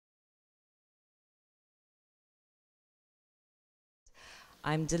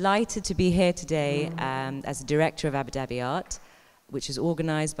I'm delighted to be here today as the Director of Abu Dhabi Art, which is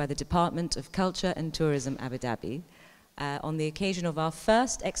organized by the Department of Culture and Tourism Abu Dhabi, on the occasion of our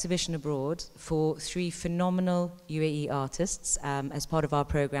first exhibition abroad for 3 phenomenal UAE artists as part of our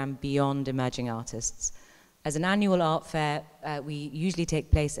program Beyond Emerging Artists. As an annual art fair, we usually take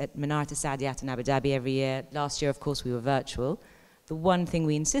place at Manarat Al-Saadiyat in Abu Dhabi every year. Last year, of course, we were virtual. The one thing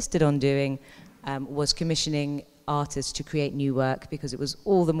we insisted on doing was commissioning artists to create new work, because it was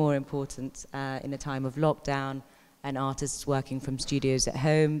all the more important in a time of lockdown and artists working from studios at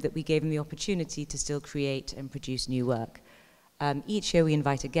home, that we gave them the opportunity to still create and produce new work. Each year we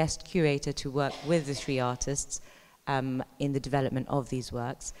invite a guest curator to work with the 3 artists in the development of these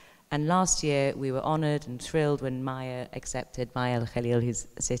works. And last year we were honored and thrilled when Maya accepted, Maya El-Khalil, who's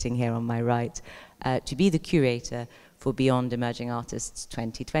sitting here on my right, to be the curator for Beyond Emerging Artists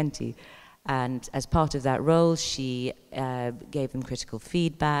 2020. And as part of that role, she gave them critical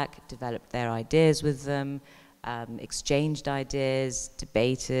feedback, developed their ideas with them, exchanged ideas,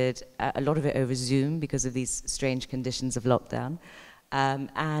 debated, a lot of it over Zoom because of these strange conditions of lockdown.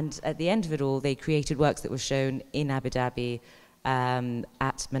 And at the end of it all, they created works that were shown in Abu Dhabi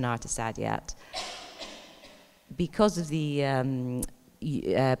at Manarat Al-Saadiyat. Because of the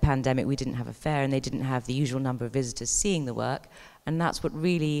pandemic, we didn't have a fair, and they didn't have the usual number of visitors seeing the work, and that's what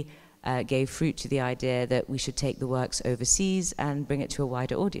really gave fruit to the idea that we should take the works overseas and bring it to a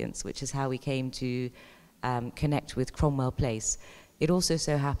wider audience, which is how we came to connect with Cromwell Place. It also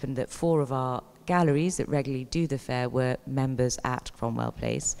so happened that 4 of our galleries that regularly do the fair were members at Cromwell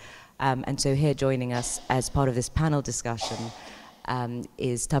Place. And so here joining us as part of this panel discussion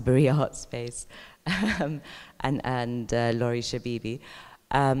is Tabari Artspace and Lawrie Shabibi.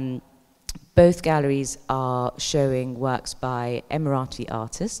 Both galleries are showing works by Emirati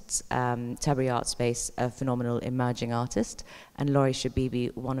artists, Tabari Artspace, a phenomenal emerging artist, and Lawrie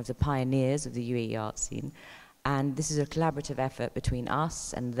Shabibi, one of the pioneers of the UAE art scene. And this is a collaborative effort between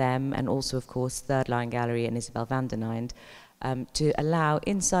us and them, and also, of course, Third Line Gallery and Isabel van der Nijnd, to allow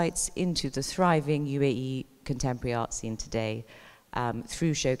insights into the thriving UAE contemporary art scene today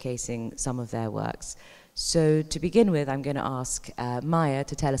through showcasing some of their works. So to begin with, I'm going to ask Maya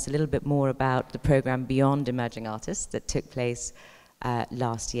to tell us a little bit more about the program Beyond Emerging Artists that took place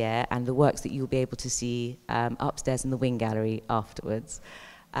last year, and the works that you'll be able to see upstairs in the Wing Gallery afterwards.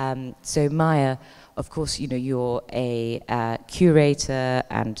 So Maya, of course, you know, you're a curator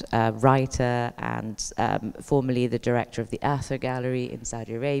and writer, and formerly the director of the Arthur Gallery in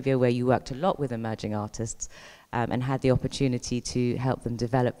Saudi Arabia, where you worked a lot with emerging artists and had the opportunity to help them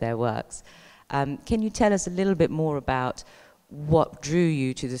develop their works. Can you tell us a little bit more about what drew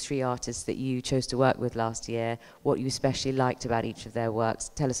you to the 3 artists that you chose to work with last year, what you especially liked about each of their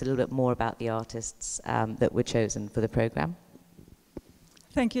works? Tell us a little bit more about the artists that were chosen for the program.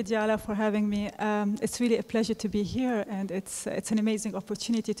 Thank you, Dyala, for having me. It's really a pleasure to be here, and it's an amazing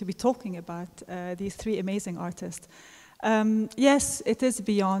opportunity to be talking about these 3 amazing artists. Yes, it is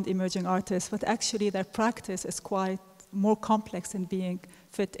beyond emerging artists, but actually their practice is quite more complex in being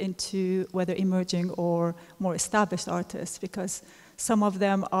fit into whether emerging or more established artists, because some of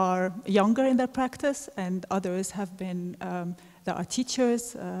them are younger in their practice, and others have been, there are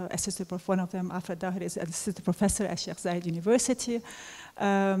teachers, one of them, Afra Dahri, is assistant professor at Sheikh Zayed University.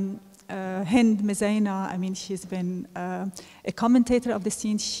 Hind Mizaina, I mean, she's been a commentator of the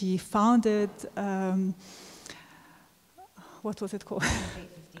scene. She founded, what was it called?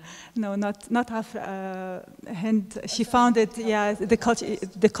 No, not Afra. Hind. She founded, yeah, the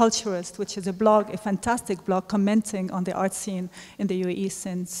Culturist, which is a blog, a fantastic blog, commenting on the art scene in the UAE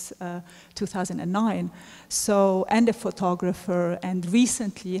since 2009. So, and a photographer, and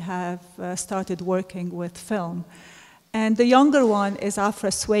recently have started working with film. And the younger one is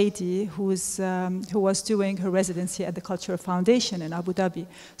Afra Swady, who was doing her residency at the Cultural Foundation in Abu Dhabi.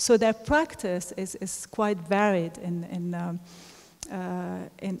 So their practice is quite varied in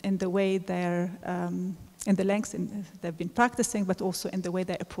the way they're, in the lengths they've been practicing, but also in the way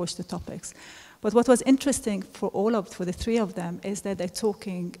they approach the topics. But what was interesting for the 3 of them is that they're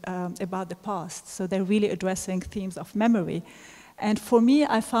talking about the past. So they're really addressing themes of memory. And for me,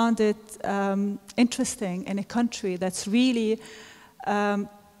 I found it interesting in a country that's really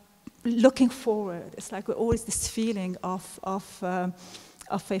looking forward. It's like always this feeling of a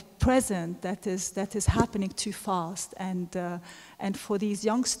present that is happening too fast, and for these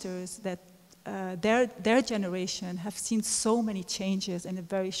youngsters that their generation have seen so many changes in a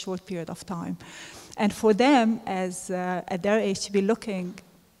very short period of time, and for them as at their age to be looking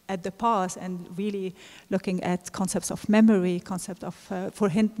at the past and really looking at concepts of memory, concept of, for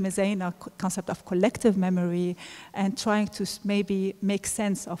Hind Mizena, concept of collective memory, and trying to maybe make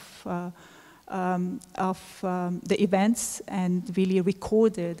sense of the events and really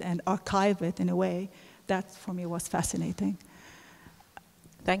record it and archive it in a way. That, for me, was fascinating.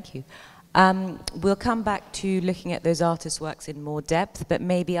 Thank you. We'll come back to looking at those artists' works in more depth, but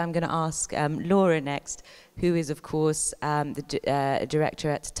maybe I'm going to ask Lawrie next, who is, of course, the director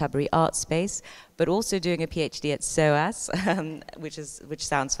at Tabari Artspace, but also doing a PhD at SOAS, which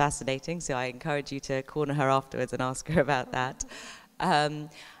sounds fascinating, so I encourage you to corner her afterwards and ask her about that. And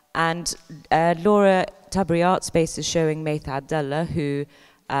Laura, Tabari Artspace is showing Maytha Abdallah, who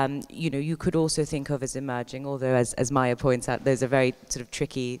you know, you could also think of as emerging, although as Maya points out, those are very sort of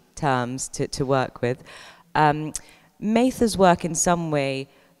tricky terms to work with. Maytha's work in some way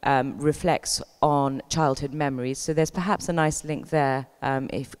reflects on childhood memories, so there's perhaps a nice link there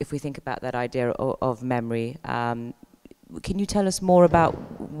if we think about that idea of memory. Can you tell us more about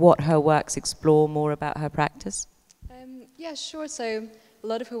what her works explore, more about her practice? Yeah, sure. So a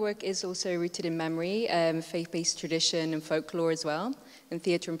lot of her work is also rooted in memory, faith-based tradition and folklore as well, and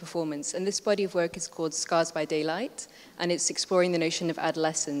theatre and performance. And this body of work is called Scars by Daylight, and it's exploring the notion of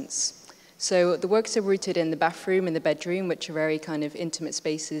adolescence. So the works are rooted in the bathroom and the bedroom, which are very kind of intimate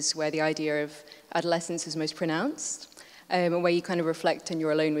spaces where the idea of adolescence is most pronounced, and where you kind of reflect and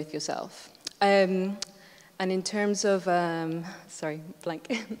you're alone with yourself. And in terms of, sorry,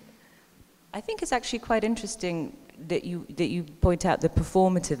 blank. I think it's actually quite interesting that you point out the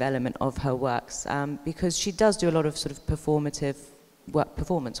performative element of her works, because she does do a lot of sort of performance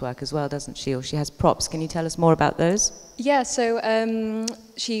work as well, doesn't she? Or she has props. Can you tell us more about those? Yeah, so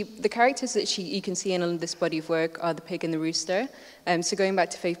the characters that you can see in this body of work are the pig and the rooster. So going back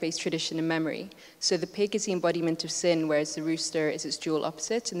to faith-based tradition and memory. So the pig is the embodiment of sin, whereas the rooster is its dual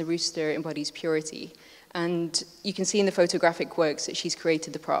opposite, and the rooster embodies purity. And you can see in the photographic works that she's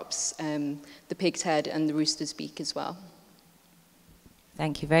created the props, the pig's head and the rooster's beak as well.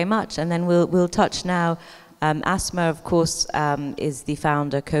 Thank you very much. And then we'll touch now. Asmaa, of course, is the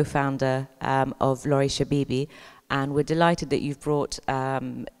co-founder of Al-Shabibi, and we're delighted that you've brought,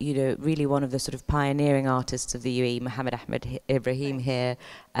 you know, really one of the sort of pioneering artists of the UAE, Mohammed Ahmed Ibrahim, here,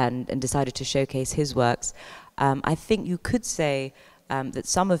 and decided to showcase his works. I think you could say that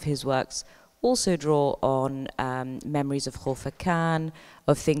some of his works also draw on memories of Khalifa Khan,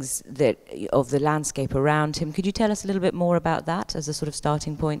 of things of the landscape around him. Could you tell us a little bit more about that as a sort of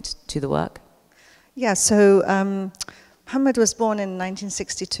starting point to the work? Yeah, so Mohammed was born in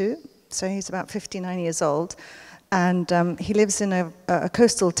 1962, so he's about 59 years old, and he lives in a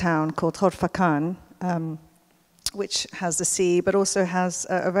coastal town called Khalifa Khan, which has the sea, but also has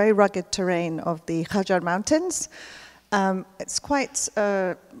a very rugged terrain of the Hajar Mountains. It's quite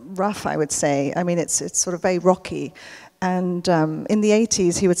rough, I would say. I mean, it's sort of very rocky. And in the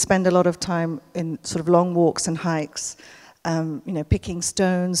 80s, he would spend a lot of time in sort of long walks and hikes, you know, picking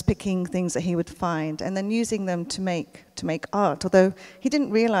stones, picking things that he would find, and then using them to make art, although he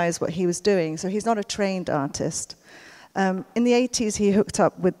didn't realize what he was doing, so he's not a trained artist. In the 80s, he hooked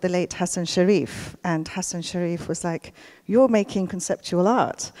up with the late Hassan Sharif, and Hassan Sharif was like, "You're making conceptual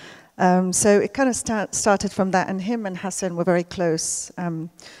art." So it kind of started from that, and him and Hassan were very close,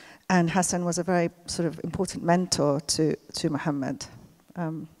 and Hassan was a very sort of important mentor to Mohammed.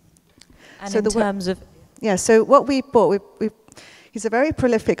 And so in terms of... Yeah, so what we bought, he's a very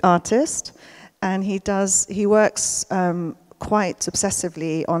prolific artist, and he works quite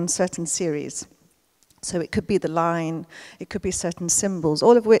obsessively on certain series. So it could be the line, it could be certain symbols,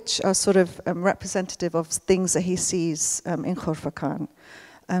 all of which are sort of representative of things that he sees in Khalifa Khan.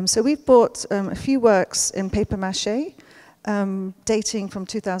 So we've bought a few works in paper mache, dating from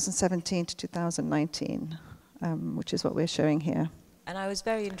 2017 to 2019, which is what we're showing here. And I was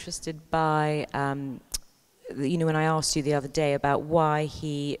very interested by, you know, when I asked you the other day about why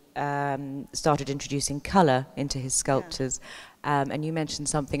he started introducing color into his sculptures, and you mentioned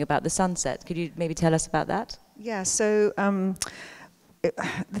something about the sunset. Could you maybe tell us about that? Yeah, so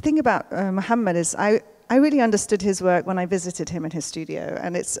the thing about Mohammed is I really understood his work when I visited him in his studio,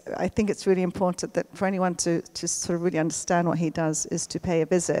 and I think it's really important that for anyone to sort of really understand what he does is to pay a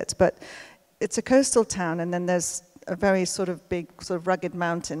visit. But it's a coastal town, and then there's a very sort of big, sort of rugged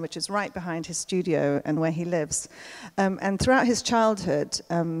mountain, which is right behind his studio and where he lives. And throughout his childhood,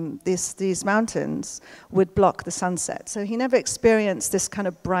 these mountains would block the sunset. So he never experienced this kind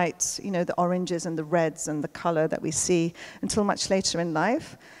of bright, you know, the oranges and the reds and the color that we see until much later in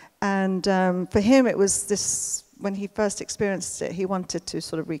life. And for him, it was this when he first experienced it, he wanted to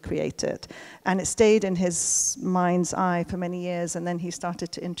sort of recreate it. And it stayed in his mind's eye for many years, and then he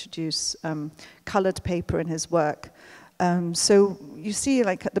started to introduce colored paper in his work. So you see,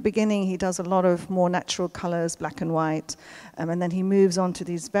 like at the beginning, he does a lot of more natural colors, black and white, and then he moves on to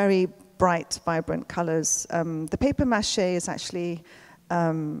these very bright, vibrant colors. The paper mache is actually,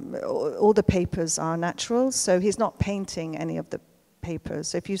 all the papers are natural, so he's not painting any of the papers.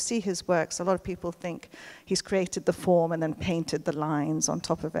 So if you see his works, a lot of people think he's created the form and then painted the lines on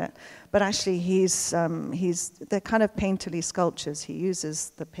top of it. But actually, they're kind of painterly sculptures. He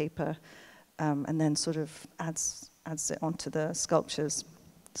uses the paper and then sort of adds it onto the sculptures.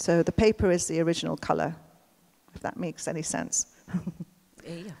 So the paper is the original color, if that makes any sense.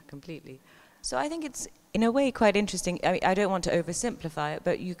 Yeah, completely. So I think it's, in a way, quite interesting. I mean, I don't want to oversimplify it,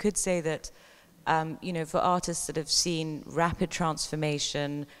 but you could say that, you know, for artists that have seen rapid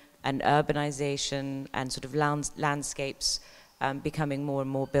transformation and urbanization and sort of landscapes becoming more and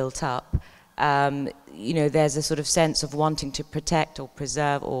more built up, you know, there's a sort of sense of wanting to protect or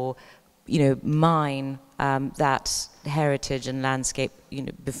preserve or, you know, mine that heritage and landscape, you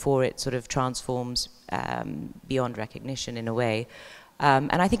know, before it sort of transforms beyond recognition in a way.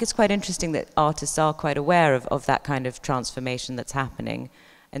 And I think it's quite interesting that artists are quite aware of that kind of transformation that's happening.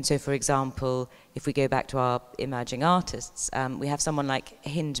 And so, for example, if we go back to our emerging artists, we have someone like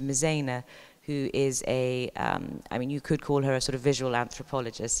Hind Mizena, who is I mean, you could call her a sort of visual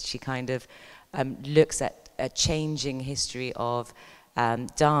anthropologist. She kind of looks at a changing history of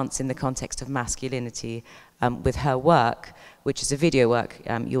dance in the context of masculinity with her work, which is a video work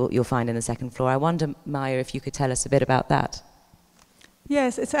you'll find in the second floor. I wonder, Maya, if you could tell us a bit about that.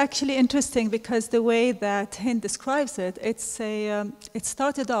 Yes, it's actually interesting because the way that Hind describes it, it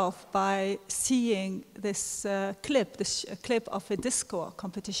started off by seeing this clip of a disco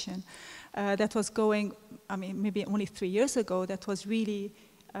competition that was going, I mean, maybe only 3 years ago, that was really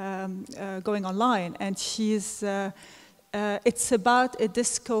going online. And it's about a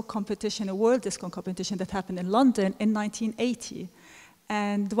disco competition, a world disco competition that happened in London in 1980.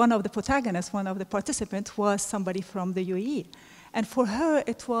 And one of the protagonists, one of the participants, was somebody from the UAE. And for her,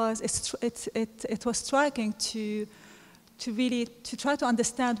 it was striking to really try to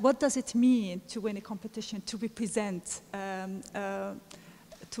understand what does it mean to win a competition, to represent the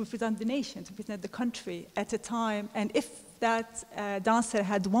nation, to represent the country at a time. And if that dancer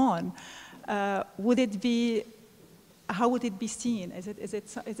had won, how would it be seen? Is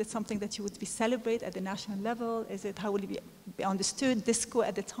it something that you would be celebrated at the national level? How would it be understood? Disco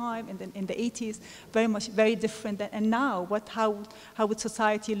at the time in the 80s, very different. And now, how would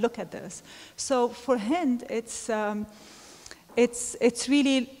society look at this? So for Hind, it's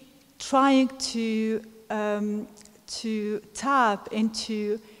really trying to tap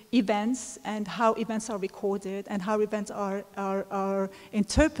into events and how events are recorded and how events are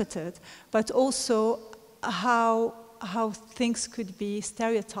interpreted, but also how things could be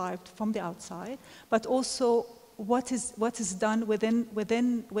stereotyped from the outside, but also what is done within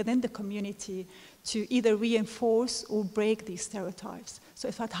the community to either reinforce or break these stereotypes. So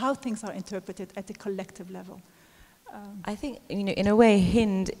it's about how things are interpreted at a collective level. I think, you know, in a way,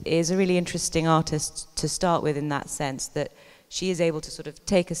 Hind is a really interesting artist to start with in that sense that she is able to sort of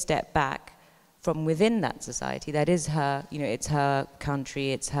take a step back from within that society, that is her, you know, it's her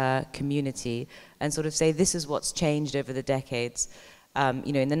country, it's her community, and sort of say this is what's changed over the decades.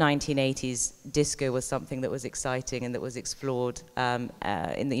 You know, in the 1980s, disco was something that was exciting and that was explored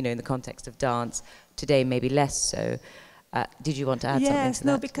in the context of dance. Today, maybe less so. Did you want to add something to that? Yes,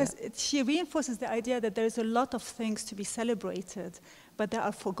 no, because she reinforces the idea that there's a lot of things to be celebrated, but they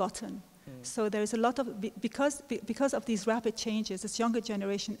are forgotten. So there is a lot of, because of these rapid changes, this younger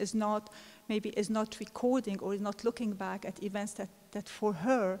generation is not recording or is not looking back at events that for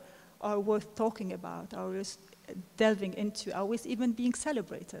her are worth talking about, are worth delving into, are worth even being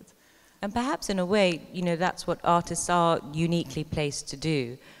celebrated. And perhaps in a way, you know, that's what artists are uniquely placed to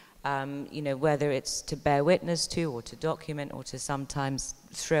do. You know, whether it's to bear witness to or to document or to sometimes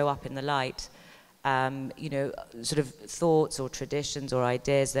throw up in the light, you know, sort of thoughts or traditions or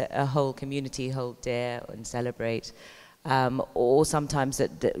ideas that a whole community hold dear and celebrate, or sometimes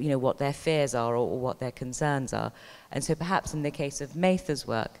that, you know, what their fears are or what their concerns are. And so perhaps in the case of Maytha's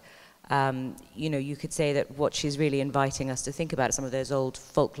work, you know, you could say that what she's really inviting us to think about are some of those old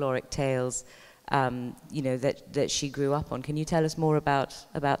folkloric tales, you know, that she grew up on. Can you tell us more about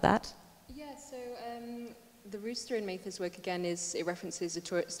that? Yeah, so the rooster in Maytha's work, again, it references a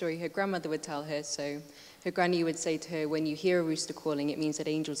story her grandmother would tell her. So her granny would say to her, when you hear a rooster calling, it means that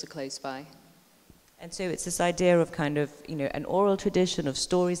angels are close by. And so it's this idea of kind of, you know, an oral tradition of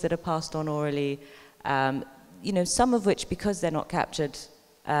stories that are passed on orally, you know, some of which, because they're not captured,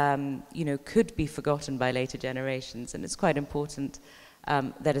 you know, could be forgotten by later generations. And it's quite important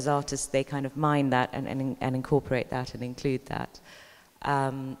that as artists they kind of mine that and incorporate that and include that.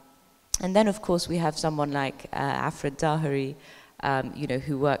 And then, of course, we have someone like Afra Dahari, you know,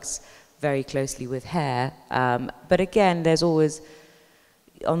 who works very closely with hair. But again, there's always,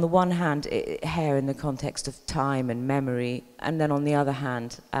 on the one hand, hair in the context of time and memory, and then on the other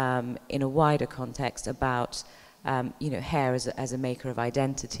hand, in a wider context about, you know, hair as a maker of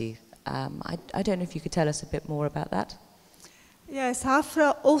identity. I don't know if you could tell us a bit more about that. Yes,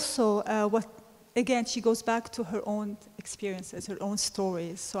 Afra also, again, she goes back to her own experiences, her own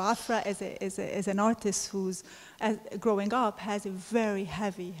stories. So Afra is an artist who's, growing up, has a very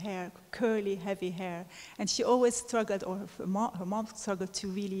heavy hair, curly, heavy hair. And she always struggled, or her mom struggled to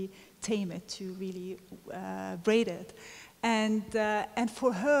really tame it, to really braid it. And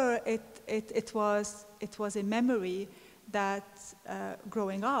for her, it was a memory that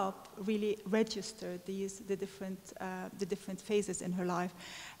growing up really registered the different phases in her life.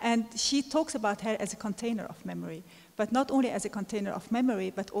 And she talks about hair as a container of memory, but not only as a container of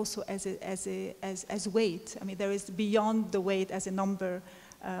memory, but also as weight. I mean, there is beyond the weight as a number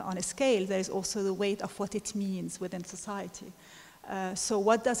on a scale, there is also the weight of what it means within society. So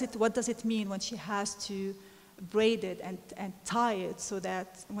what does it mean when she has to braid it and tie it so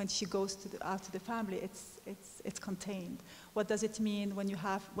that when she goes out to the family, it's contained? What does it mean when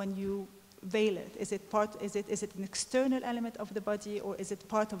you veil it? Is it an external element of the body, or is it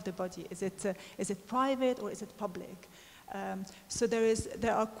part of the body? Is it private, or is it public? So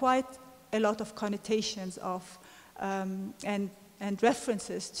there are quite a lot of connotations of and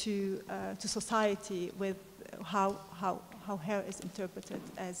references to society with how hair is interpreted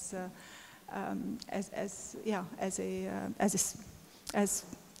as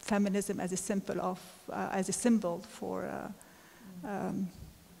feminism, as a symbol for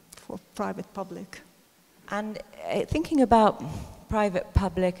private public. And thinking about private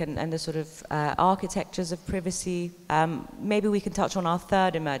public and the sort of architectures of privacy, maybe we can touch on our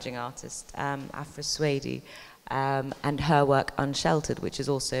third emerging artist, Afra Swady, and her work Unsheltered, which is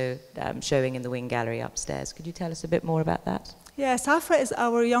also showing in the Wing Gallery upstairs. Could you tell us a bit more about that? Yes, Afra is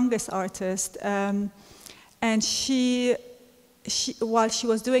our youngest artist, and while she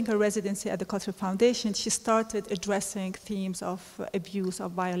was doing her residency at the Cultural Foundation, she started addressing themes of abuse,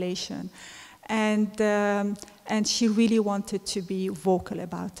 of violation, and she really wanted to be vocal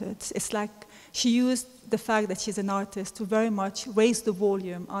about it. It's like she used the fact that she's an artist to very much raise the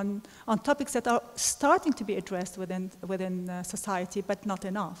volume on topics that are starting to be addressed within society, but not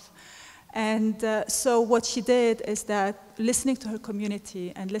enough. And so what she did is that, listening to her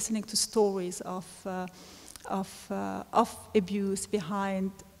community and listening to stories of abuse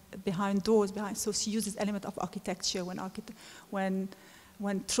behind doors, so she uses element of architecture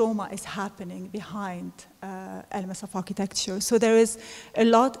when trauma is happening behind elements of architecture. So there is a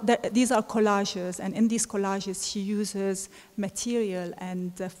lot, these are collages, and in these collages she uses material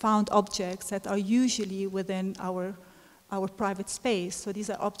and found objects that are usually within our private space. So these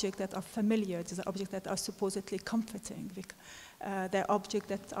are objects that are familiar, these are objects that are supposedly comforting. They're objects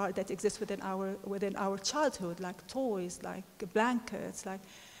that exist within our childhood, like toys, like blankets,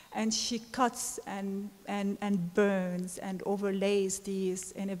 and she cuts and burns and overlays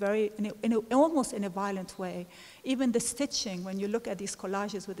these almost in a violent way. Even the stitching, when you look at these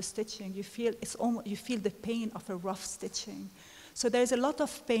collages with the stitching, you feel the pain of a rough stitching. So there's a lot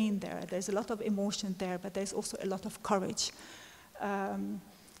of pain there, there's a lot of emotion there, but there's also a lot of courage. And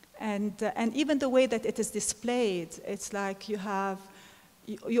even the way that it is displayed, it's like you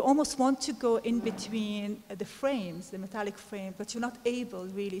almost want to go in between the frames, the metallic frame, but you're not able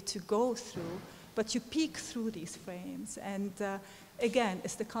really to go through, but you peek through these frames. And again,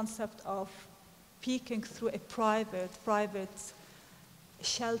 it's the concept of peeking through a private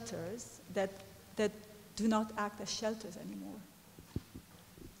shelters that do not act as shelters anymore.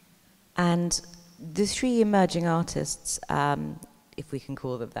 And the three emerging artists, if we can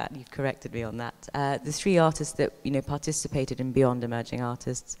call them that, you've corrected me on that, the three artists that participated in Beyond Emerging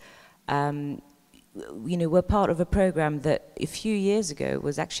Artists, were part of a program that a few years ago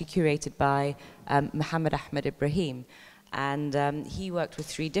was actually curated by Mohammed Ahmed Ibrahim, and he worked with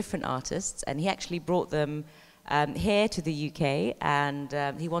three different artists, and he actually brought them here to the UK, and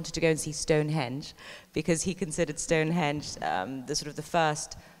he wanted to go and see Stonehenge because he considered Stonehenge the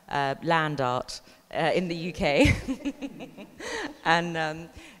first land art in the UK.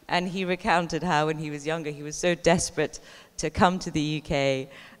 And he recounted how when he was younger he was so desperate to come to the UK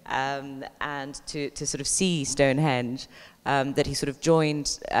and to sort of see Stonehenge that he sort of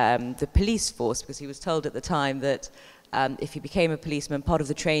joined the police force because he was told at the time that if he became a policeman, part of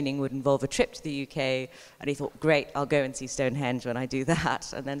the training would involve a trip to the UK, and he thought, great, I'll go and see Stonehenge when I do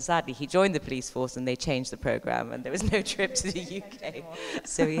that. And then sadly, he joined the police force and they changed the program and there was no trip to the UK.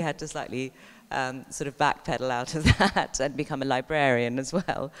 So he had to slightly sort of backpedal out of that and become a librarian as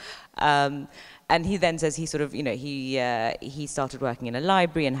well. And he then says he sort of, you know, he started working in a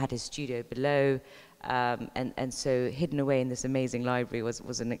library and had his studio below. And so hidden away in this amazing library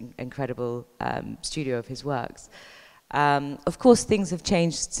was an incredible studio of his works. Of course, things have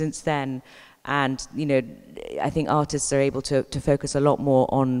changed since then, and you know, I think artists are able to focus a lot more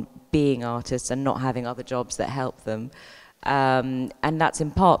on being artists and not having other jobs that help them. And that's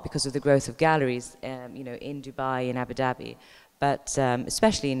in part because of the growth of galleries, you know, in Dubai, in Abu Dhabi. But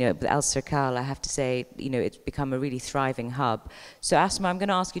especially, you know, with Al-Shabibi, I have to say, you know, it's become a really thriving hub. So Asmaa, I'm going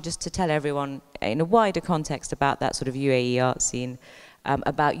to ask you just to tell everyone in a wider context about that sort of UAE art scene,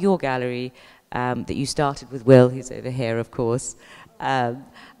 about your gallery that you started with Will, who's over here, of course, and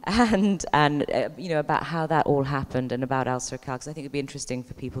you know, about how that all happened and about Al-Shabibi, because I think it'd be interesting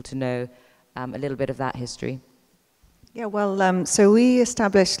for people to know a little bit of that history. Yeah, well, so we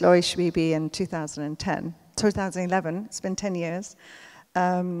established Al-Shabibi in 2011. It's been 10 years.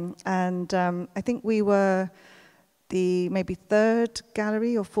 I think we were the maybe third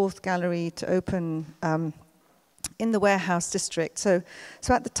gallery or fourth gallery to open in the warehouse district. So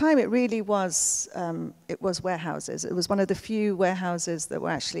at the time it really was, it was warehouses. It was one of the few warehouses that were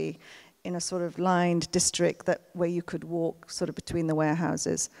actually in a sort of lined district where you could walk sort of between the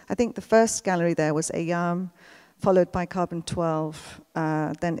warehouses. I think the first gallery there was Ayyam, followed by Carbon 12,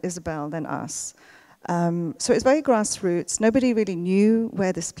 then Isabel, then us. So it was very grassroots. Nobody really knew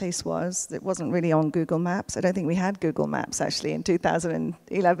where this place was. It wasn't really on Google Maps. I don't think we had Google Maps actually in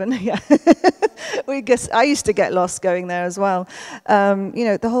 2011. Yeah. I used to get lost going there as well. You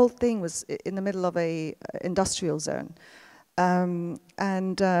know, the whole thing was in the middle of a industrial zone.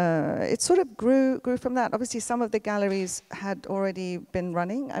 It sort of grew from that. Obviously, some of the galleries had already been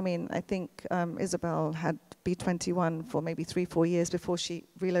running. I mean, I think Isabel had B21 for maybe 3-4 years before she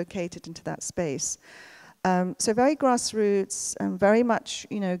relocated into that space. So very grassroots, very much,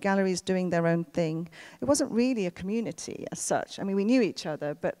 you know, galleries doing their own thing. It wasn't really a community as such. I mean, we knew each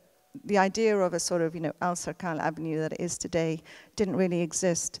other, but the idea of a sort of, you know, Al-Shabibi Avenue that it is today didn't really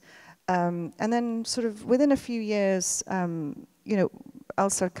exist. And then sort of within a few years, you know,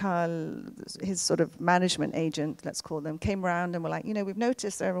 Al-Shabibi, his sort of management agent, let's call them, came around and were like, you know, we've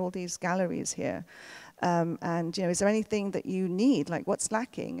noticed there are all these galleries here. And, you know, is there anything that you need? Like, what's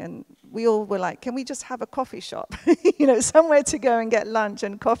lacking? And we all were like, can we just have a coffee shop? You know, somewhere to go and get lunch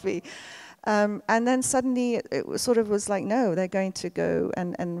and coffee. And then suddenly it sort of was like, no, they're going to go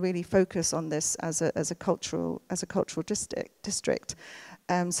and really focus on this as a cultural district.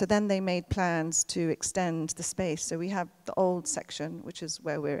 So then they made plans to extend the space. So we have the old section, which is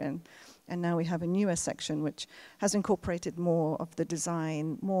where we're in. And now we have a newer section which has incorporated more of the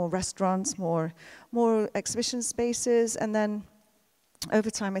design, more restaurants, more exhibition spaces. And then over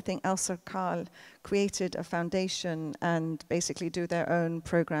time, I think Al-Shabibi created a foundation and basically do their own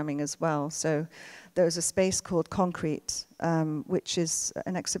programming as well. So there's a space called Concrete, which is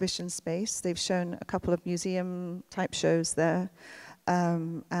an exhibition space. They've shown a couple of museum-type shows there.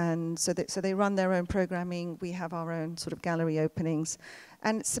 And so they run their own programming. We have our own sort of gallery openings.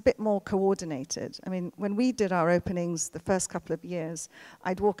 And it's a bit more coordinated. I mean, when we did our openings the first couple of years,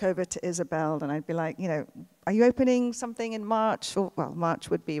 I'd walk over to Isabel and I'd be like, you know, are you opening something in March? Or, well, March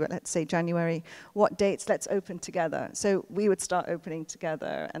would be, but let's say January. What dates? Let's open together. So we would start opening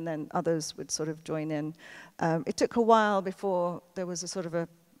together and then others would sort of join in. It took a while before there was a sort of a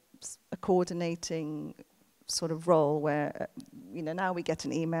coordinating sort of role where, you know, now we get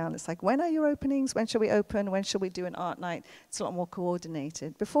an email and it's like, when are your openings? When shall we open? When shall we do an art night? It's a lot more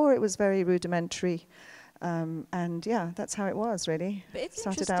coordinated. Before it was very rudimentary. And yeah, that's how it was really. But it's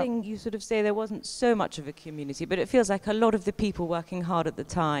interesting you sort of say there wasn't so much of a community, but it feels like a lot of the people working hard at the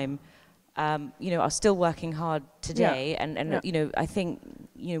time, you know, are still working hard today. Yeah. And you know, I think,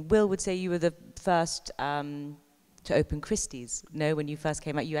 you know, Will would say you were the first to open Christie's. No, when you first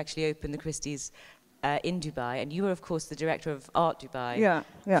came out, you actually opened the Christie's in Dubai, and you were, of course, the director of Art Dubai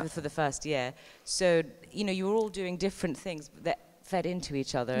for the first year. So, you know, you were all doing different things that fed into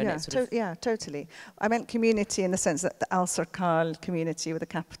each other. Yeah, and it yeah, totally. I meant community in the sense that the Al-Shabibi community with a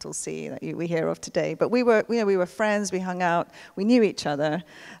capital C that we hear of today. But we were, you know, we were friends, we hung out, we knew each other,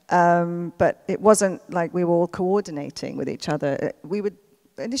 but it wasn't like we were all coordinating with each other. We would,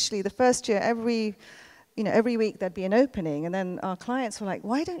 initially, the first year, every you know, every week there'd be an opening, and then our clients were like,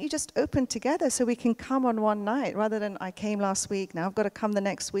 why don't you just open together so we can come on one night, rather than I came last week, now I've got to come the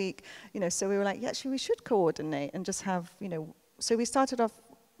next week, you know. So we were like, yeah, actually we should coordinate and just have, you know. So we started off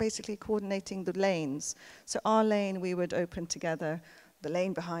basically coordinating the lanes. So our lane we would open together, the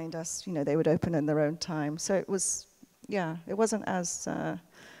lane behind us, you know, they would open in their own time. So it was, yeah, it wasn't as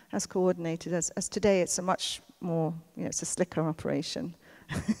coordinated as today. It's a much more, you know, it's a slicker operation.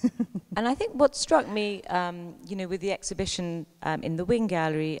 And I think what struck me, you know, with the exhibition in the Wing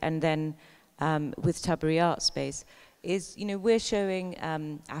Gallery and then with Tabari Artspace is, you know, we're showing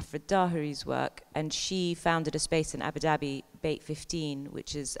Afra Dahiri's work, and she founded a space in Abu Dhabi, Bait 15,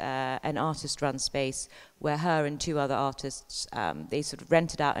 which is an artist-run space where her and 2 other artists, they sort of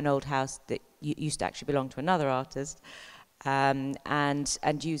rented out an old house that used to actually belong to another artist, and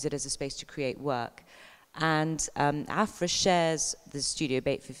use it as a space to create work. And Afra shares the studio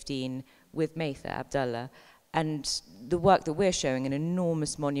Bait 15 with Maytha Abdullah, and the work that we're showing, an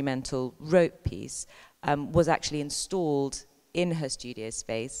enormous monumental rope piece, was actually installed in her studio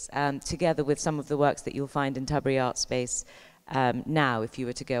space, together with some of the works that you'll find in Tabari Artspace now, if you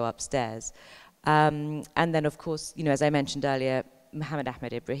were to go upstairs. And then, of course, you know, as I mentioned earlier, Mohammed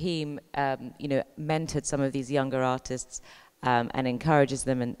Ahmed Ibrahim, you know, mentored some of these younger artists and encourages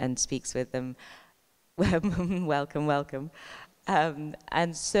them and speaks with them. Welcome, welcome.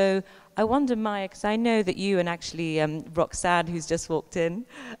 And so I wonder, Maya, because I know that you and actually Roxanne, who's just walked in,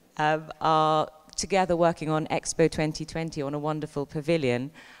 are together working on Expo 2020 on a wonderful pavilion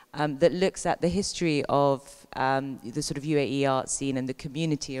that looks at the history of the sort of UAE art scene and the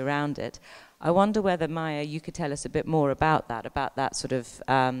community around it. I wonder whether, Maya, you could tell us a bit more about that sort of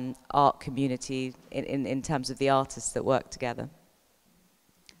art community in terms of the artists that work together.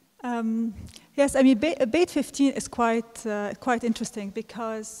 Yes, I mean, Bait 15 is quite interesting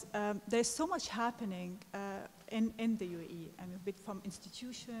because there's so much happening in the UAE. I mean, from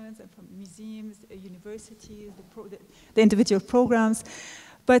institutions and from museums, universities, the individual programs.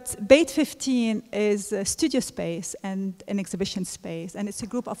 But Bait 15 is a studio space and an exhibition space, and it's a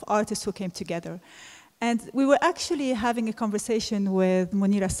group of artists who came together. And we were actually having a conversation with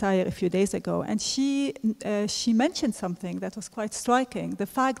Munira Sayer a few days ago, and she mentioned something that was quite striking, the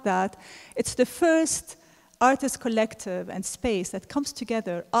fact that it's the first artist collective and space that comes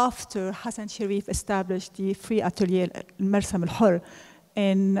together after Hassan Sharif established the Free Atelier Mersam al-Hur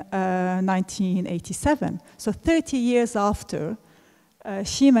in 1987. So 30 years after,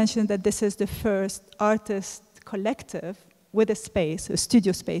 she mentioned that this is the first artist collective with a space,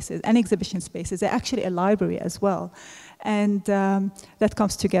 studio spaces and exhibition spaces. They're actually a library as well. And that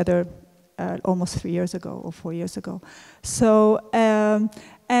comes together almost 3 years ago or 4 years ago. So,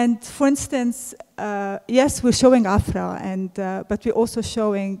 and for instance, yes, we're showing Afra, but we're also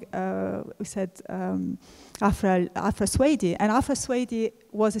showing, we said, Afra Swaidi. And Afra Swaidi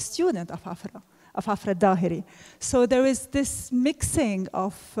was a student of Afra Dahiri. So there is this mixing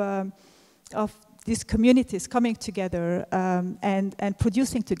of these communities coming together and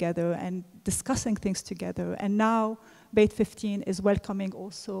producing together and discussing things together. And now Bait 15 is welcoming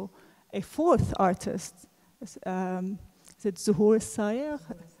also a 4th artist. Is it Zuhur Sayer?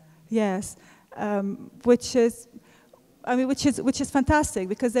 Yes, which is fantastic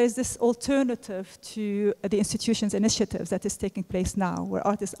because there is this alternative to the institution's initiatives that is taking place now, where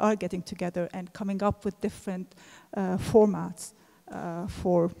artists are getting together and coming up with different formats.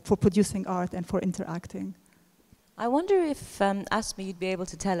 For producing art and for interacting. I wonder if, Asmaa, you'd be able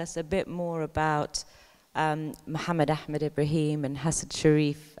to tell us a bit more about Mohammed Ahmed Ibrahim and Hassan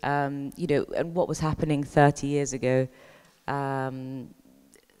Sharif, you know, and what was happening 30 years ago. I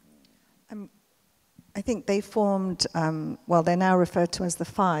think they formed, well, they're now referred to as the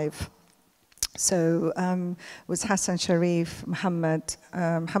 5. So it was Hassan Sharif, Mohammed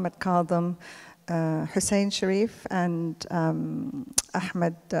Kadhim, Hussein Sharif and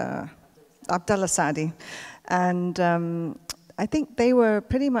Ahmed Abdullah Saadi. And I think they were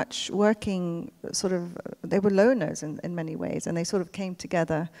pretty much working sort of, they were loners in many ways, and they sort of came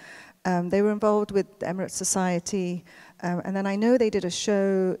together. They were involved with the Emirates Society, and then I know they did a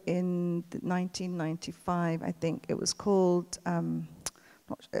show in 1995, I think it was called,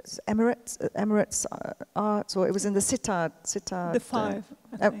 it's Emirates Arts, or it was in the Sittard. The 5,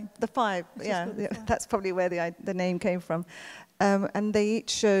 I think. The 5, yeah, that's probably where the name came from. And they each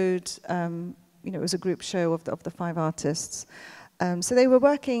showed, you know, it was a group show of the 5 artists. So they were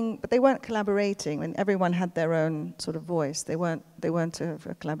working, but they weren't collaborating, and everyone had their own sort of voice. They weren't a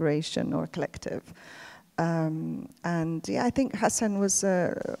collaboration or a collective. And yeah, I think Hassan was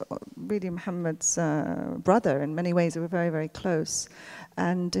really Muhammad's brother. In many ways, they were very, very close.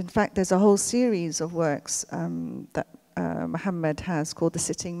 And in fact, there's a whole series of works that Muhammad has called The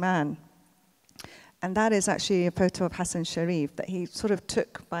Sitting Man. And that is actually a photo of Hassan Sharif that he sort of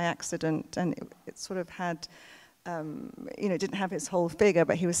took by accident, and it sort of had, you know, didn't have his whole figure,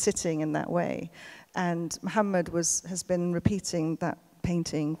 but he was sitting in that way. And Muhammad has been repeating that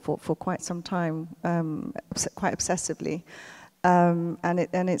painting for quite some time, quite obsessively. And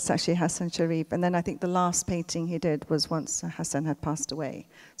it's actually Hassan Sharif. And then I think the last painting he did was once Hassan had passed away.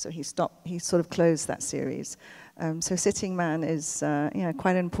 So he sort of closed that series. So Sitting Man is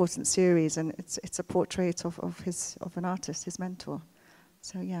quite an important series, and it's a portrait of an artist, his mentor.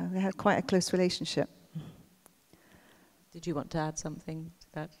 So yeah, they had quite a close relationship. Did you want to add something to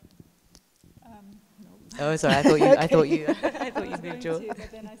that? No. Oh, sorry. I thought you moved your.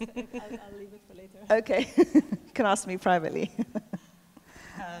 But then I said I'll leave it for later. Okay, you can ask me privately.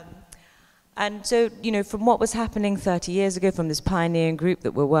 And so, you know, from what was happening 30 years ago, from this pioneering group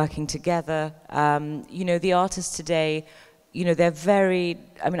that were working together, you know, the artists today, you know, they're very,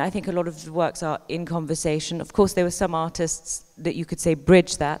 I mean, I think a lot of the works are in conversation. Of course, there were some artists that you could say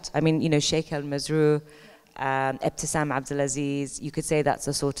bridge that. I mean, you know, Sheikh al-Mazrou, Ebtisam Abdelaziz, you could say that's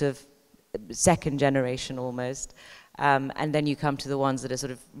a sort of second generation almost. And then you come to the ones that are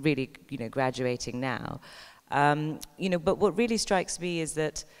sort of really, you know, graduating now. You know, but what really strikes me is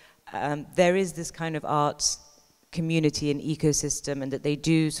that there is this kind of art community and ecosystem, and that they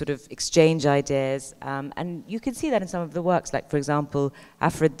do sort of exchange ideas. And you can see that in some of the works, like, for example,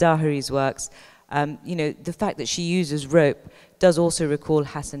 Afra Dahiri's works. You know, the fact that she uses rope does also recall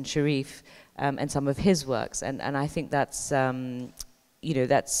Hassan Sharif and some of his works. And I think that's, you know,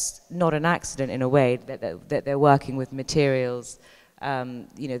 that's not an accident in a way, that they're working with materials,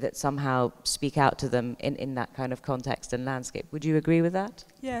 you know, that somehow speak out to them in that kind of context and landscape. Would you agree with that?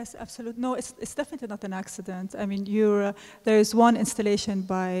 Yes, absolutely. No, it's definitely not an accident. I mean, there is one installation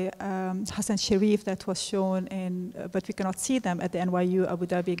by Hassan Sharif that was shown but we cannot see them, at the NYU Abu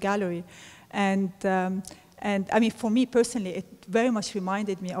Dhabi Gallery. And I mean, for me personally, it very much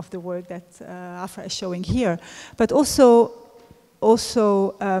reminded me of the work that Afra is showing here. But also,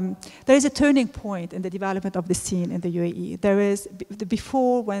 there is a turning point in the development of the scene in the UAE. There is,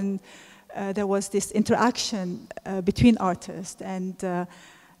 before, when there was this interaction between artists and the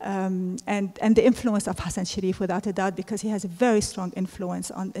influence of Hassan Sharif, without a doubt, because he has a very strong influence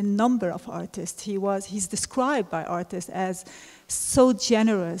on a number of artists. He's described by artists as so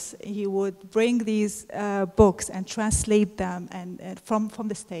generous. He would bring these books and translate them, and from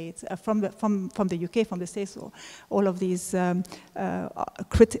the States, from the UK, from the States, all of these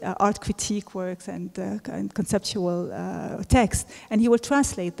art critique works and conceptual texts, and he will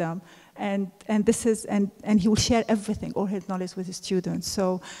translate them. And he will share everything, all his knowledge, with his students.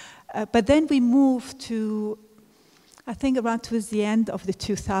 So, but then we move to, I think, around towards the end of the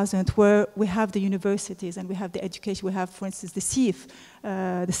 2000s, where we have the universities and we have the education. We have, for instance, the SIF,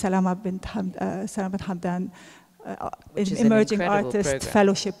 the Salama bint Hamdan Emerging Artist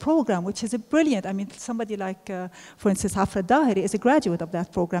Fellowship Program, which is a brilliant. I mean, somebody like, for instance, Afra Dahiri is a graduate of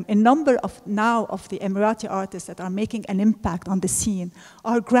that program. A number of the Emirati artists that are making an impact on the scene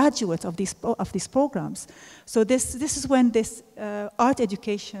are graduates of these programs. So this is when this art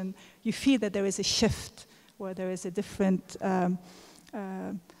education, you feel that there is a shift, where there is a different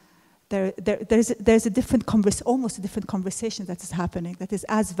there's a different almost a different conversation that is happening, that is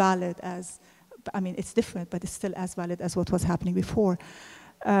as valid as, I mean, it's different, but it's still as valid as what was happening before.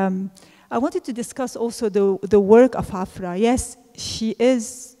 I wanted to discuss also the work of Afra. Yes, she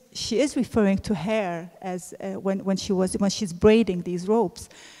is referring to hair as when she's braiding these ropes,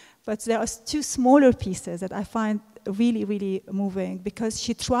 but there are two smaller pieces that I find really, really moving, because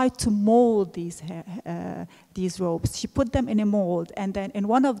she tried to mold these ropes. She put them in a mold, and then in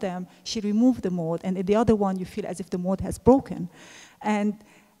one of them she removed the mold, and in the other one you feel as if the mold has broken.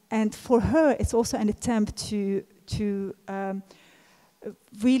 And for her, it's also an attempt to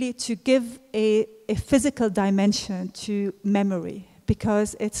really to give a physical dimension to memory,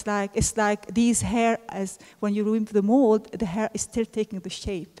 because it's like these hair, as when you remove the mold, the hair is still taking the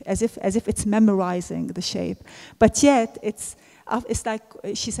shape, as if it's memorizing the shape. But yet it's like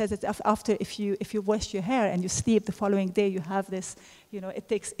she says that after, if you wash your hair and you sleep, the following day you have this, you know, it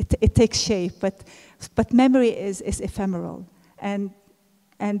takes shape. But memory is ephemeral, and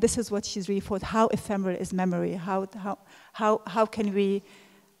this is what she's really thought. How ephemeral is memory? How can we?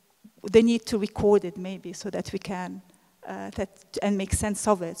 The need to record it, maybe, so that we can and make sense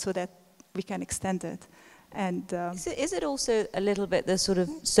of it, so that we can extend it. And is it also a little bit the sort of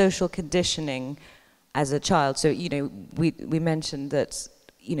social conditioning as a child. So, you know, we mentioned that,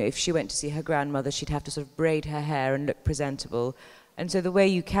 you know, if she went to see her grandmother, she'd have to sort of braid her hair and look presentable. And so the way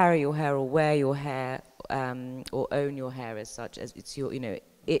you carry your hair or wear your hair or own your hair as such, as it's your, you know,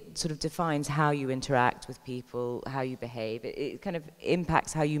 it sort of defines how you interact with people, how you behave. It kind of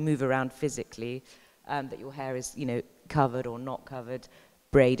impacts how you move around physically, that your hair is, you know, covered or not covered,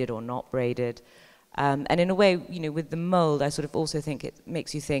 braided or not braided. And in a way, you know, with the mold, I sort of also think it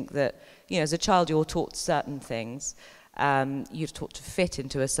makes you think that, you know, as a child you're taught certain things, you're taught to fit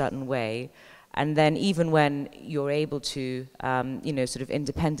into a certain way, and then even when you're able to, you know, sort of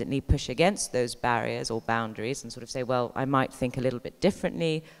independently push against those barriers or boundaries and sort of say, well, I might think a little bit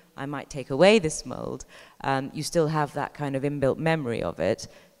differently, I might take away this mold, you still have that kind of inbuilt memory of it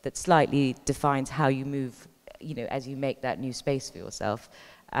that slightly defines how you move, you know, as you make that new space for yourself.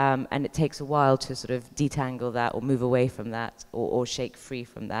 And it takes a while to sort of detangle that or move away from that or shake free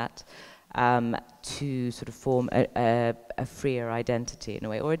from that. To sort of form a freer identity in a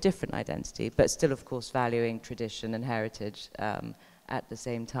way, or a different identity, but still, of course, valuing tradition and heritage at the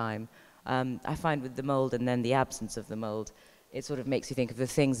same time. I find with the mold and then the absence of the mold, it sort of makes you think of the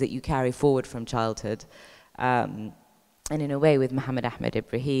things that you carry forward from childhood. And in a way, with Muhammad Ahmed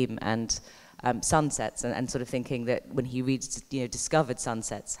Ibrahim and sunsets, and sort of thinking that when he discovered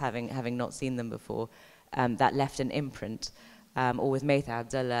sunsets, having not seen them before, that left an imprint. Or with Maytha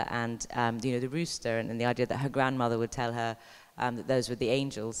Abdullah and you know, the rooster, and the idea that her grandmother would tell her that those were the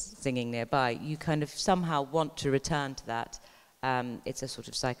angels singing nearby. You kind of somehow want to return to that. It's a sort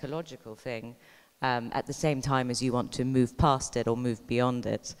of psychological thing, at the same time as you want to move past it or move beyond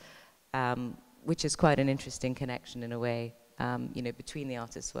it, which is quite an interesting connection in a way, you know, between the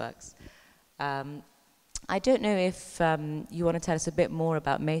artist's works. I don't know if you want to tell us a bit more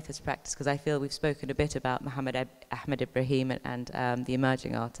about Maytha's practice, because I feel we've spoken a bit about Muhammad Ahmed Ibrahim and the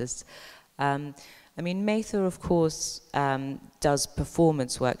emerging artists. I mean, Maytha, of course, does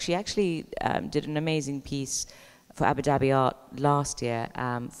performance work. She actually did an amazing piece for Abu Dhabi Art last year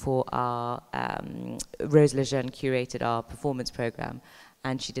for our, Rose Lejeune curated our performance program,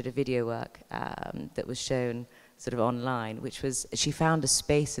 and she did a video work that was shown sort of online, which was, she found a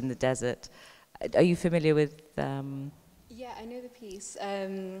space in the desert. Are you familiar with? Yeah, I know the piece.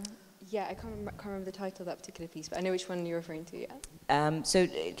 Yeah, I can't remember the title of that particular piece, but I know which one you're referring to. Yeah. So,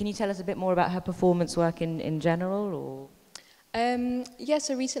 can you tell us a bit more about her performance work in general, or? Yeah.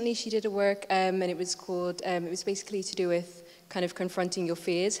 So recently she did a work, and it was called. It was basically to do with kind of confronting your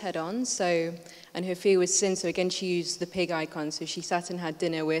fears head on. So, and her fear was sin. So again, she used the pig icon. So she sat and had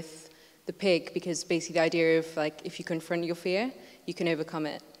dinner with the pig, because basically the idea of like, if you confront your fear, you can overcome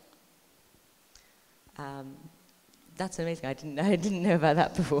it. That's amazing. I didn't know about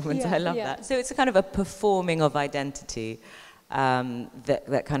that performance. Yeah, I love that. So it's a kind of a performing of identity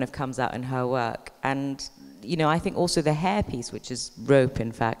that kind of comes out in her work. And, you know, I think also the hairpiece, which is rope,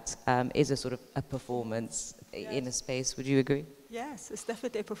 in fact, is a sort of a performance in a space. Would you agree? Yes, it's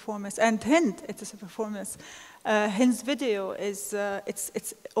definitely a performance. And Hind, it is a performance. Hind's video is,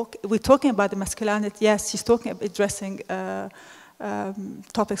 okay. We're talking about the masculinity. Yes, she's addressing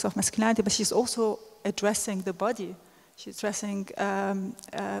topics of masculinity, but she's also addressing the body. She's addressing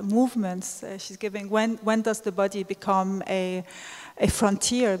movements. She's giving, when does the body become a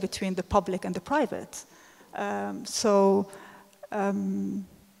frontier between the public and the private? It's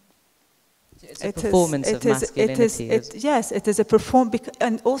a performance of masculinity. Yes, it is a performance.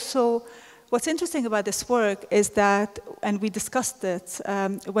 And also, what's interesting about this work is that, and we discussed it,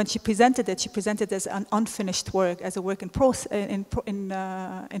 when she presented it as an unfinished work, as a work in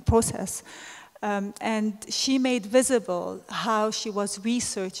process. And she made visible how she was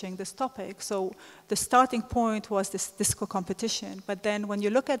researching this topic. So the starting point was this disco competition, but then when you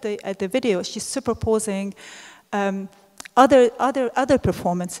look at the video, she's superposing other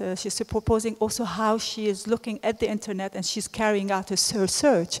performances. She's superposing also how she is looking at the internet and she's carrying out her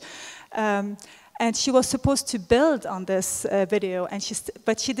search. And she was supposed to build on this video,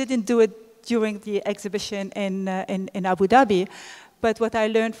 but she didn't do it during the exhibition in Abu Dhabi. But what I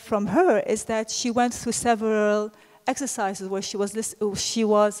learned from her is that she went through several exercises where she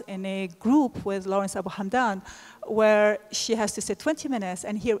was in a group with Lawrence Abu Hamdan, where she has to sit 20 minutes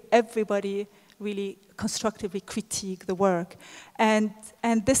and hear everybody really constructively critique the work. And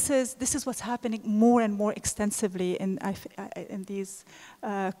this is what's happening more and more extensively in these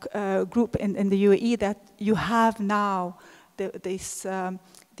group in the UAE, that you have now these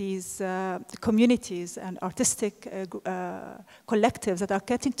communities and artistic collectives that are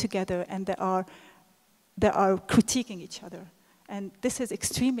getting together and they are critiquing each other. And this is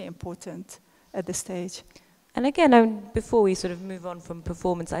extremely important at this stage. And again, before we sort of move on from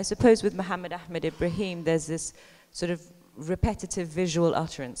performance, I suppose with Muhammad Ahmed Ibrahim, there's this sort of repetitive visual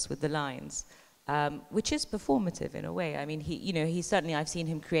utterance with the lines, which is performative in a way. I mean, he certainly, I've seen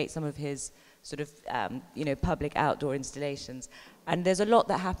him create some of his sort of, public outdoor installations. And there's a lot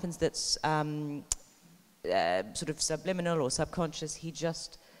that happens that's sort of subliminal or subconscious. He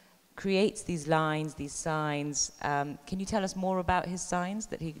just creates these lines, these signs. Can you tell us more about his signs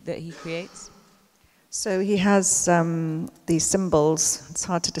that he creates? So he has these symbols. It's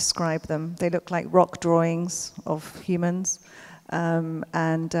hard to describe them. They look like rock drawings of humans.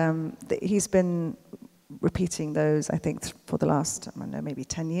 He's been repeating those, I think, for the last, I don't know, maybe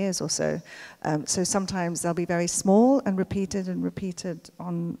 10 years or so. So sometimes they'll be very small and repeated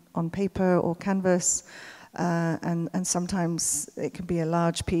on paper or canvas. And sometimes it can be a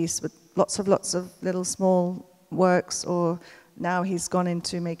large piece with lots of little small works, or now he's gone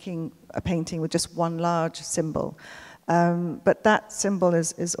into making a painting with just one large symbol. But that symbol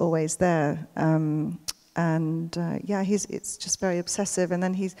is always there. It's just very obsessive. And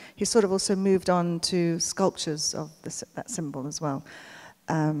then he's sort of also moved on to sculptures of that symbol as well,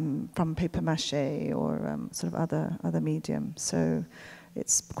 from paper mache or sort of other medium. So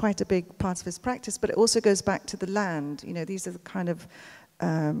it's quite a big part of his practice, but it also goes back to the land. You know, these are the kind of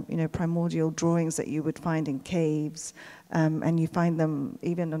primordial drawings that you would find in caves, and you find them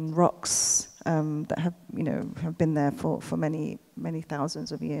even on rocks that have been there for many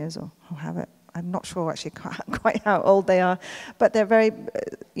thousands of years, or have it. I'm not sure actually quite how old they are, but they're very,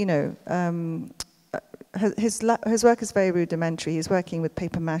 his work is very rudimentary. He's working with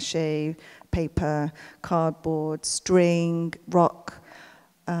paper mache, paper, cardboard, string, rock.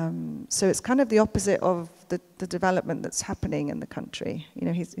 So it's kind of the opposite of the development that's happening in the country. You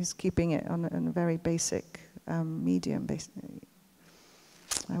know, he's keeping it on a very basic medium, basically,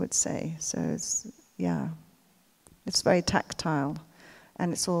 I would say. So it's very tactile,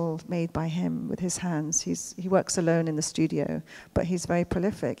 and it's all made by him with his hands. He works alone in the studio, but he's very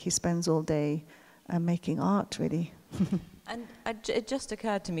prolific. He spends all day making art, really. And it just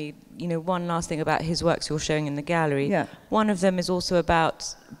occurred to me, one last thing about his works you're showing in the gallery. Yeah. One of them is also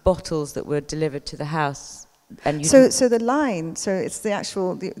about bottles that were delivered to the house. And so the line, so it's the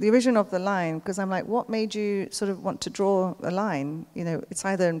actual, the origin of the line, because I'm like, what made you sort of want to draw a line? You know, it's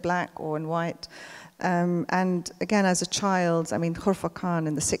either in black or in white. And again, as a child, I mean, Khorfakan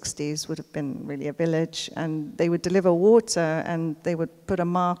in the 60s would have been really a village, and they would deliver water, and they would put a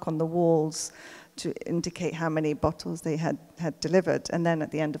mark on the walls to indicate how many bottles they had delivered. And then at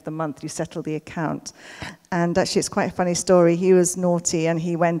the end of the month, you settle the account. And actually, it's quite a funny story. He was naughty, and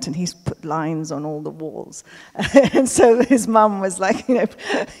he went and he's put lines on all the walls. And so his mum was like,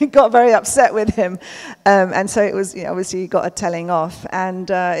 he got very upset with him. And so it was, obviously, he got a telling off. And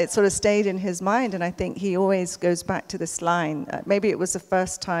it sort of stayed in his mind. And I think he always goes back to this line. Maybe it was the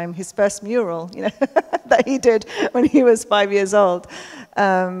first time, his first mural, that he did when he was 5 years old.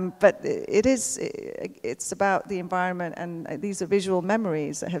 But it's about the environment, and these are visual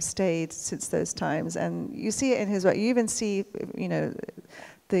memories that have stayed since those times. And you see it in his work. You even see,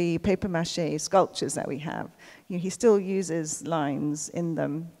 the paper mache sculptures that we have. He still uses lines in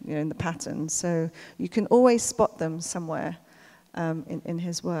them, in the pattern. So you can always spot them somewhere in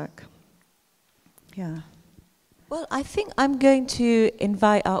his work. Yeah. Well, I think I'm going to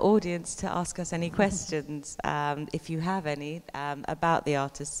invite our audience to ask us any questions, if you have any, about the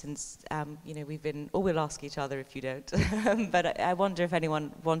artist, since, we've been, or we'll ask each other if you don't. But I wonder if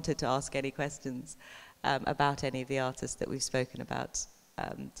anyone wanted to ask any questions about any of the artists that we've spoken about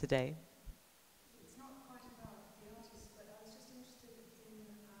today. It's not quite about the artist, but I was just interested in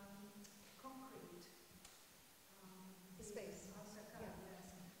concrete. The space.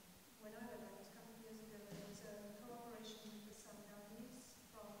 When I went out a couple of years ago, there was a collaboration with some Lebanese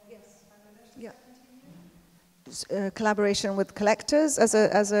from Bangladesh. Yeah. Collaboration with collectors as a. The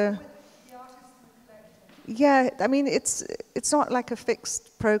artist and the collector. Yeah, I mean, it's not like a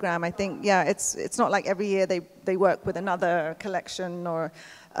fixed program. I think, it's not like every year they work with another collection or.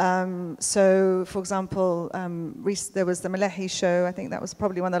 So, for example, there was the Malehi show. I think that was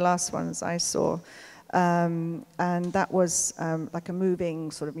probably one of the last ones I saw. And that was like a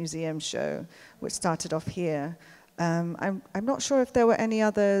moving sort of museum show, which started off here. I'm not sure if there were any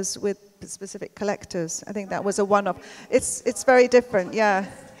others with specific collectors. I think that was a one-off. It's very different, yeah.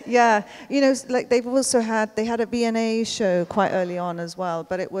 Yeah, like they had a Beaney show quite early on as well,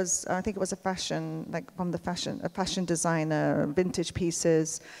 but it was, I think it was a fashion, like from a fashion designer, vintage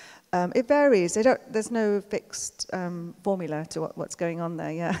pieces. It varies. There's no fixed formula to what's going on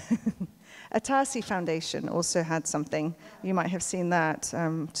there, yeah. Atasi Foundation also had something. You might have seen that.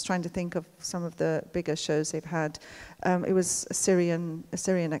 Just trying to think of some of the bigger shows they've had. It was a Syrian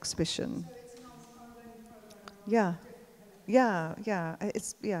exhibition. So it's an ongoing program. Yeah.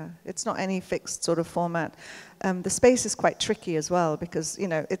 It's not any fixed sort of format. The space is quite tricky as well because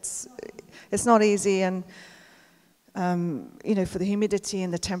it's not easy, and for the humidity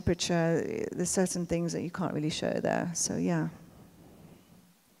and the temperature, there's certain things that you can't really show there. So yeah.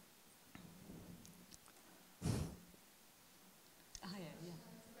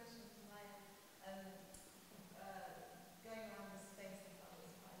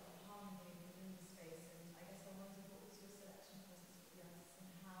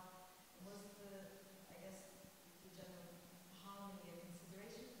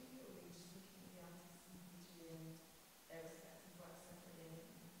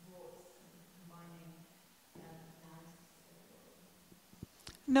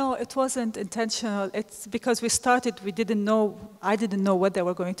 No, it wasn't intentional. It's because we started, I didn't know what they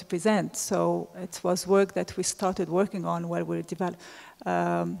were going to present. So it was work that we started working on while we were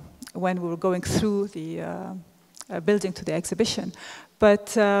when we were going through the building to the exhibition.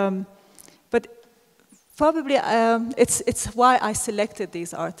 But probably it's why I selected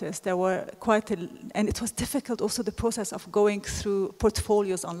these artists. There were and it was difficult also the process of going through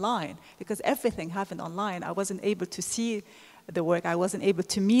portfolios online because everything happened online. I wasn't able to see the work. I wasn't able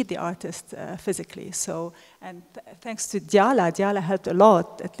to meet the artist physically. So, and thanks to Dyala helped a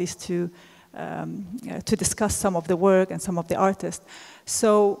lot, at least to discuss some of the work and some of the artists.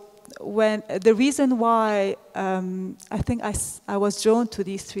 So, the reason why I think I was drawn to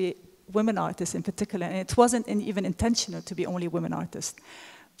these three women artists in particular, and it wasn't even intentional to be only women artists,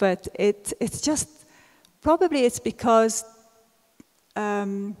 but it's just probably it's because.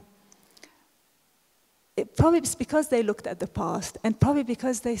 Probably it's because they looked at the past, and probably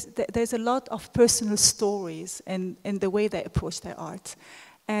because there's a lot of personal stories in the way they approach their art.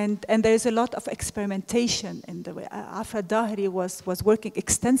 And there's a lot of experimentation in the way. Afra Dahri was working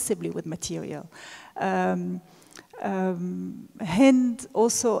extensively with material. Hind,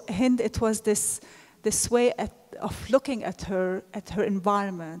 it was this way of looking at her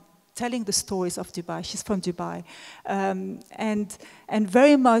environment, telling the stories of Dubai. She's from Dubai. And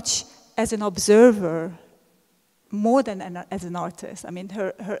very much as an observer, more than as an artist. I mean,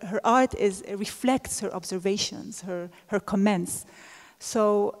 her art reflects her observations, her comments.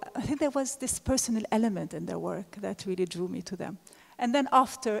 So I think there was this personal element in their work that really drew me to them. And then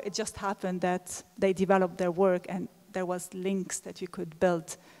after, it just happened that they developed their work and there was links that you could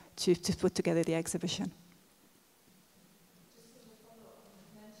build to put together the exhibition.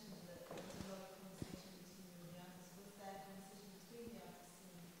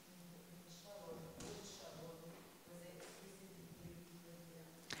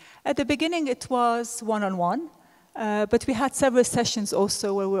 At the beginning, it was one-on-one, but we had several sessions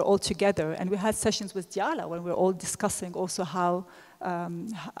also where we were all together, and we had sessions with Dyala when we were all discussing also how, I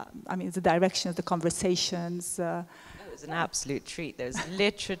mean, the direction of the conversations. It was an absolute treat. There was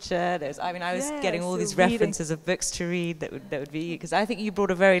literature. I was getting all these references of books to read that would be, because I think you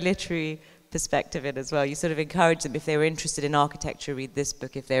brought a very literary perspective in as well. You sort of encouraged them, if they were interested in architecture, read this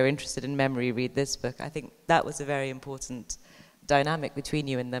book. If they were interested in memory, read this book. I think that was a very important dynamic between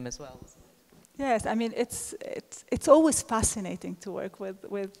you and them as well. Yes, I mean it's always fascinating to work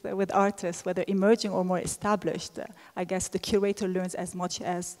with artists, whether emerging or more established. I guess the curator learns as much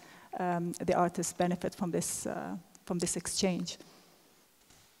as the artists benefit from this exchange.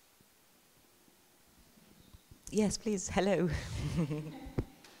 Yes, please. Hello.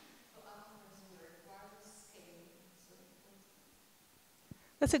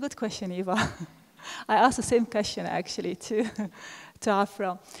 That's a good question, Eva. I asked the same question actually to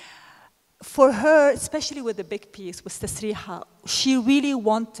Afra. For her, especially with the big piece, with Tasriha, she really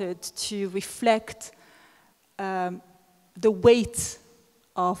wanted to reflect the weight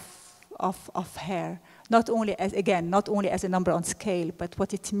of hair, not only as a number on scale, but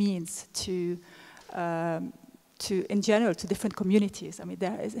what it means to in general to different communities. I mean,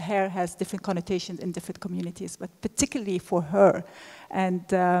 hair has different connotations in different communities, but particularly for her, and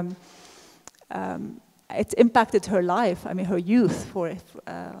it impacted her life, I mean, her youth,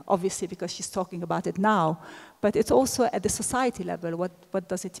 obviously, because she's talking about it now. But it's also at the society level, what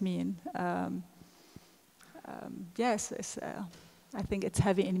does it mean? Yes, I think it's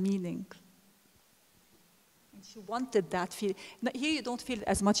heavy in meaning. And she wanted that feel. Here you don't feel it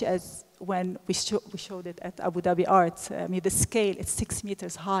as much as when we showed it at Abu Dhabi Art. I mean, the scale, it's 6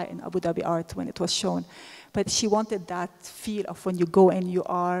 meters high in Abu Dhabi Art when it was shown. But she wanted that feel of when you go and you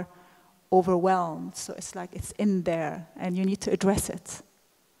are overwhelmed. So it's like it's in there and you need to address it.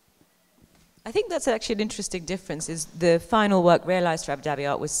 I think that's actually an interesting difference, is the final work realized for Abu Dhabi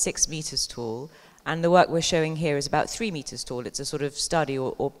Art was 6 meters tall, and the work we're showing here is about 3 meters tall. It's a sort of study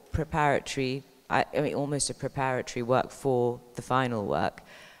or preparatory, I mean, almost a preparatory work for the final work.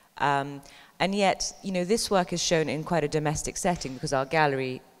 And yet, you know, this work is shown in quite a domestic setting because our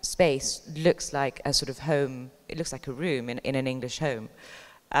gallery space looks like a sort of home, it looks like a room in an English home.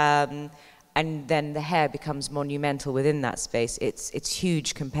 And then the hair becomes monumental within that space. It's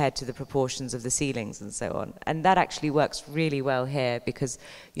huge compared to the proportions of the ceilings and so on. And that actually works really well here because,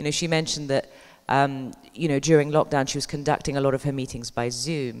 you know, she mentioned that, you know, during lockdown she was conducting a lot of her meetings by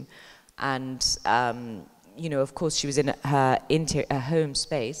Zoom. And, you know, of course she was in her home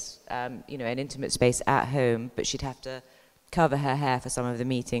space, you know, an intimate space at home, but she'd have to cover her hair for some of the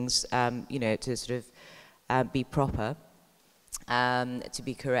meetings, you know, to sort of be proper. To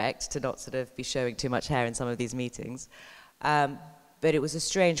be correct, to not sort of be showing too much hair in some of these meetings. But it was a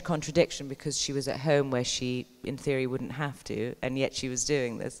strange contradiction because she was at home where she, in theory, wouldn't have to, and yet she was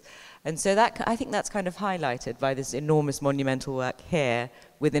doing this. And so that, I think that's kind of highlighted by this enormous monumental work here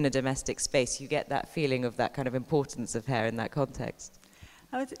within a domestic space. You get that feeling of that kind of importance of hair in that context.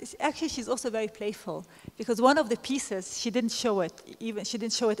 Actually, she's also very playful because one of the pieces, she didn't show it, she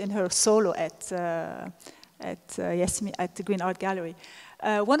didn't show it in her solo at the Green Art Gallery.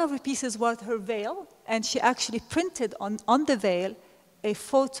 One of her pieces was her veil, and she actually printed on the veil a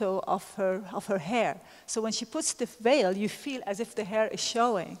photo of her hair. So when she puts the veil, you feel as if the hair is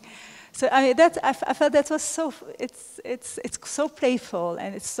showing. So I mean, I felt that was so, it's so playful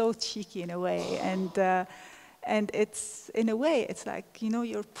and it's so cheeky in a way, and it's, in a way, it's like, you know,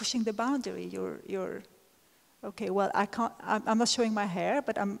 you're pushing the boundary. You're okay, well, I'm not showing my hair,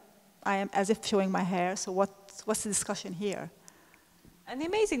 but I am as if showing my hair, so what's the discussion here? And the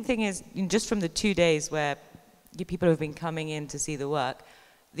amazing thing is, just from the 2 days where people have been coming in to see the work,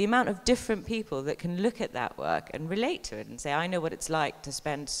 the amount of different people that can look at that work and relate to it and say, I know what it's like to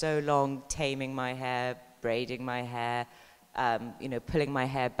spend so long taming my hair, braiding my hair, you know, pulling my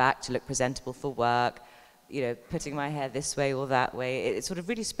hair back to look presentable for work, you know, putting my hair this way or that way. It sort of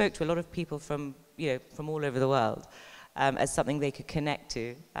really spoke to a lot of people from, you know, from all over the world. As something they could connect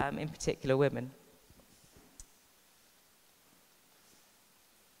to, in particular women.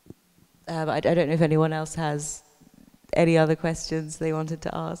 I don't know if anyone else has any other questions they wanted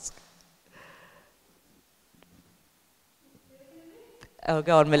to ask. Oh,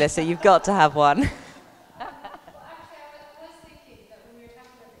 go on, Melissa, you've got to have one.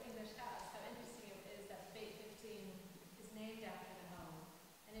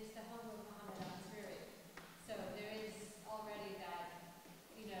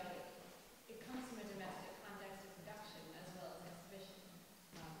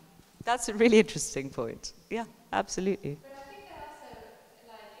 That's a really interesting point. Yeah, absolutely. But I think that also,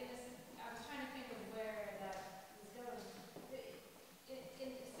 like, I was trying to think of where that was going.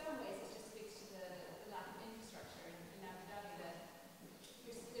 In some ways, it just speaks to the lack of infrastructure in Abu Dhabi that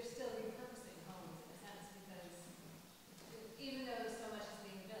they're still repurposing homes in a sense because even though so much is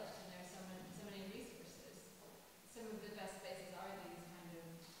being built and there's so many resources, some of the best spaces are these kind of,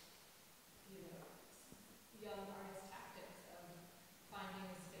 you know, young artist tactics of finding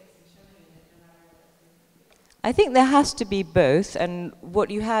a space and showing it no matter what it's going to be. I think there has to be both, and what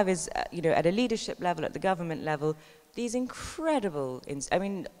you have is, you know, at a leadership level, at the government level, these incredible, I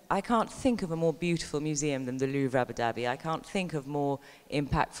mean, I can't think of a more beautiful museum than the Louvre Abu Dhabi. I can't think of more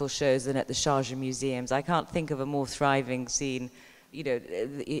impactful shows than at the Sharjah museums. I can't think of a more thriving scene, you know,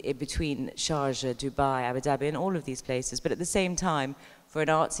 between Sharjah, Dubai, Abu Dhabi, and all of these places. But at the same time, for an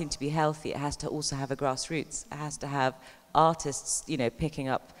art scene to be healthy, it has to also have a grassroots. It has to have artists, you know, picking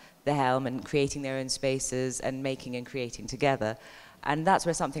up the helm and creating their own spaces and making and creating together. And that's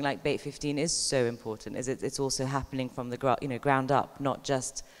where something like Bait 15 is so important, is it's also happening from the ground up, not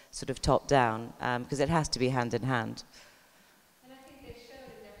just sort of top down, because it has to be hand in hand. And I think they showed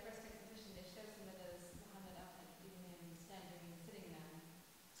in their first exhibition, they showed some of those Muhammad Ahmed even in standing and sitting down.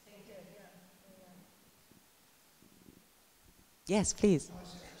 Yes, please.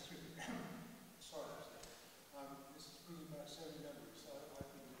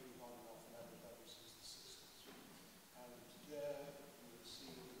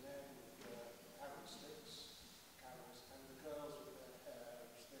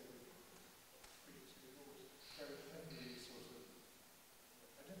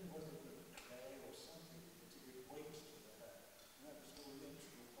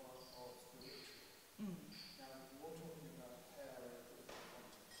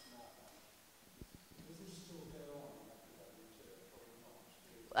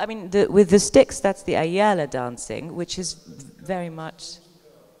 I mean, with the sticks, that's the Ayala dancing, which is very much...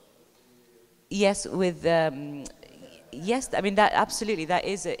 Yes, with yes, I mean that absolutely. That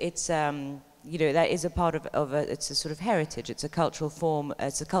is it's you know, that is a part of it's a sort of heritage. It's a cultural form.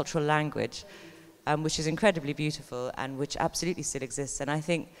 It's a cultural language, which is incredibly beautiful and which absolutely still exists. And I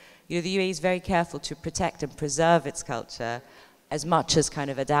think, you know, the UAE is very careful to protect and preserve its culture, as much as kind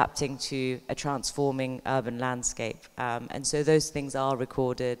of adapting to a transforming urban landscape. And so those things are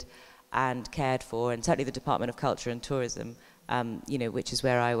recorded and cared for. And certainly the Department of Culture and Tourism, you know, which is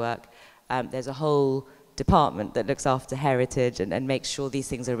where I work. There's a whole department that looks after heritage and makes sure these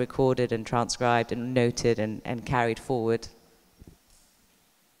things are recorded and transcribed and noted and carried forward.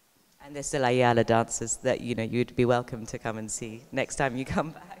 And there's still Ayala dances that, you know, you'd be welcome to come and see next time you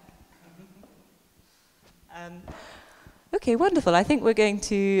come back. Okay, wonderful. I think we're going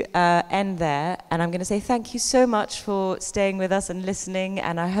to end there, and I'm going to say thank you so much for staying with us and listening,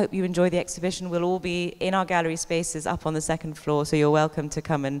 and I hope you enjoy the exhibition. We'll all be in our gallery spaces up on the second floor, so you're welcome to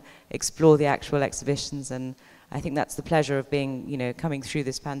come and explore the actual exhibitions, and I think that's the pleasure of being, you know, coming through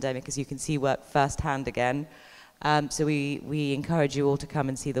this pandemic, as you can see work firsthand again. So we encourage you all to come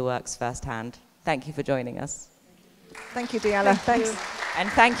and see the works firsthand. Thank you for joining us. Thank you, Dyala. Thanks. And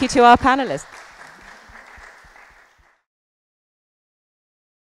thank you to our panelists.